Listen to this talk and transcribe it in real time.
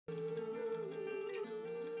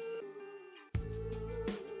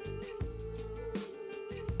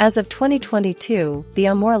As of 2022, the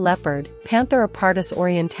Amur leopard, Panthera pardus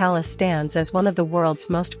orientalis, stands as one of the world's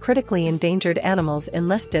most critically endangered animals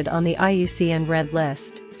enlisted on the IUCN Red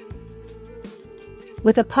List.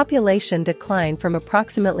 With a population decline from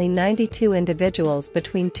approximately 92 individuals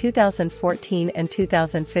between 2014 and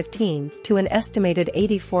 2015 to an estimated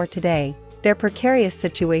 84 today, their precarious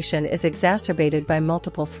situation is exacerbated by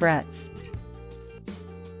multiple threats.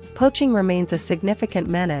 Poaching remains a significant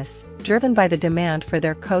menace, driven by the demand for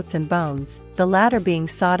their coats and bones, the latter being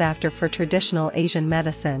sought after for traditional Asian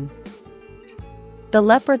medicine. The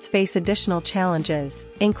leopards face additional challenges,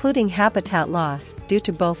 including habitat loss due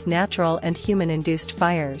to both natural and human-induced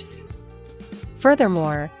fires.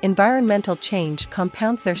 Furthermore, environmental change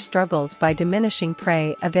compounds their struggles by diminishing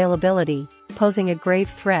prey availability, posing a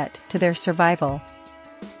grave threat to their survival.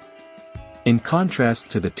 In contrast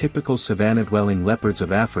to the typical savanna-dwelling leopards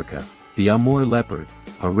of Africa, the Amur leopard,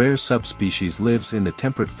 a rare subspecies, lives in the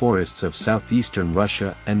temperate forests of southeastern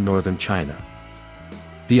Russia and northern China.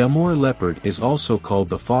 The Amur leopard is also called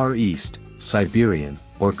the Far East, Siberian,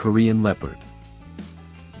 or Korean leopard.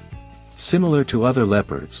 Similar to other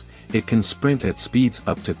leopards, it can sprint at speeds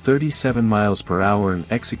up to 37 miles per hour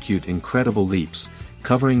and execute incredible leaps,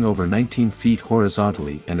 covering over 19 feet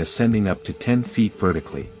horizontally and ascending up to 10 feet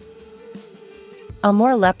vertically.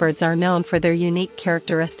 Amur leopards are known for their unique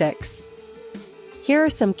characteristics. Here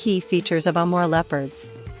are some key features of Amur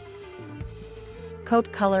leopards.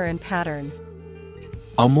 Coat color and pattern.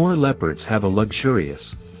 Amur leopards have a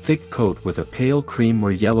luxurious, thick coat with a pale cream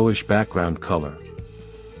or yellowish background color.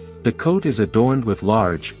 The coat is adorned with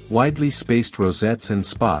large, widely spaced rosettes and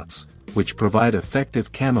spots, which provide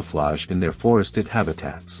effective camouflage in their forested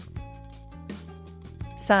habitats.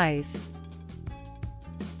 Size.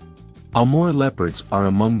 Amur leopards are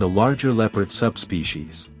among the larger leopard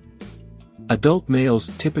subspecies. Adult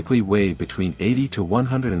males typically weigh between 80 to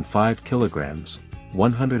 105 kilograms,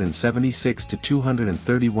 176 to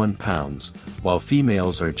 231 pounds, while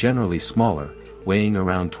females are generally smaller, weighing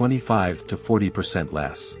around 25 to 40%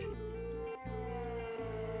 less.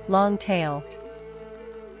 Long tail.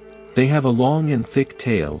 They have a long and thick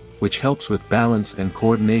tail, which helps with balance and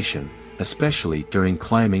coordination, especially during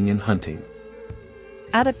climbing and hunting.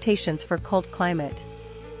 Adaptations for cold climate.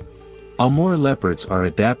 Amur leopards are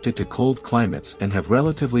adapted to cold climates and have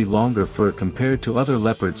relatively longer fur compared to other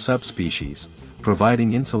leopard subspecies,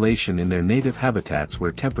 providing insulation in their native habitats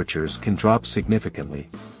where temperatures can drop significantly.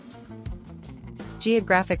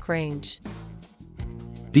 Geographic range.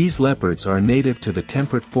 These leopards are native to the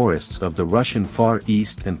temperate forests of the Russian Far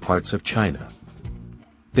East and parts of China.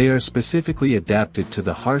 They are specifically adapted to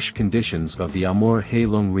the harsh conditions of the Amur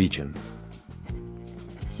Heilong region.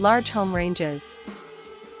 Large home ranges.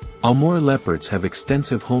 Amur leopards have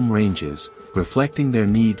extensive home ranges, reflecting their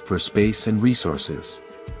need for space and resources.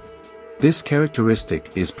 This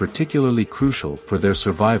characteristic is particularly crucial for their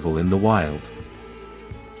survival in the wild.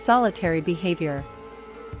 Solitary behavior.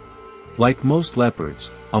 Like most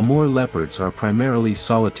leopards, Amur leopards are primarily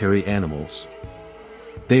solitary animals.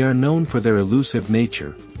 They are known for their elusive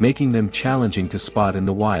nature, making them challenging to spot in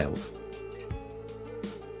the wild.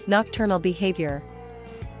 Nocturnal behavior.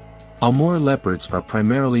 Amur leopards are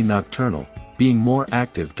primarily nocturnal, being more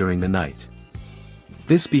active during the night.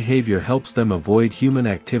 This behavior helps them avoid human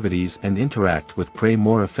activities and interact with prey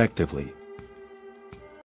more effectively.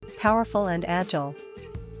 Powerful and agile.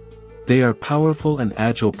 They are powerful and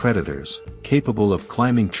agile predators, capable of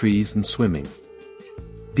climbing trees and swimming.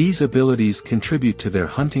 These abilities contribute to their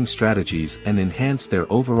hunting strategies and enhance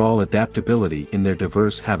their overall adaptability in their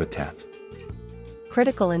diverse habitat.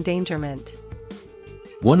 Critical endangerment.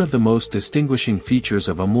 One of the most distinguishing features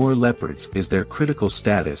of Amur leopards is their critical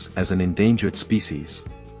status as an endangered species.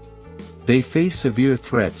 They face severe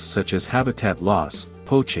threats such as habitat loss,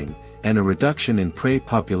 poaching, and a reduction in prey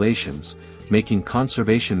populations, making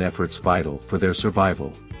conservation efforts vital for their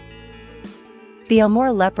survival. The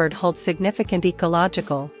Amur leopard holds significant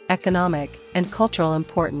ecological, economic, and cultural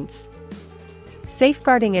importance.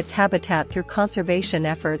 Safeguarding its habitat through conservation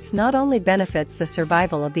efforts not only benefits the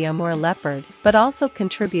survival of the Amur leopard but also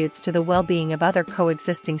contributes to the well-being of other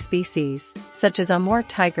coexisting species, such as Amur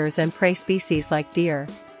tigers and prey species like deer.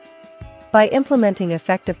 By implementing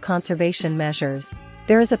effective conservation measures,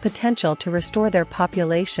 there is a potential to restore their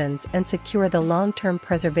populations and secure the long-term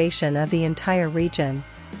preservation of the entire region.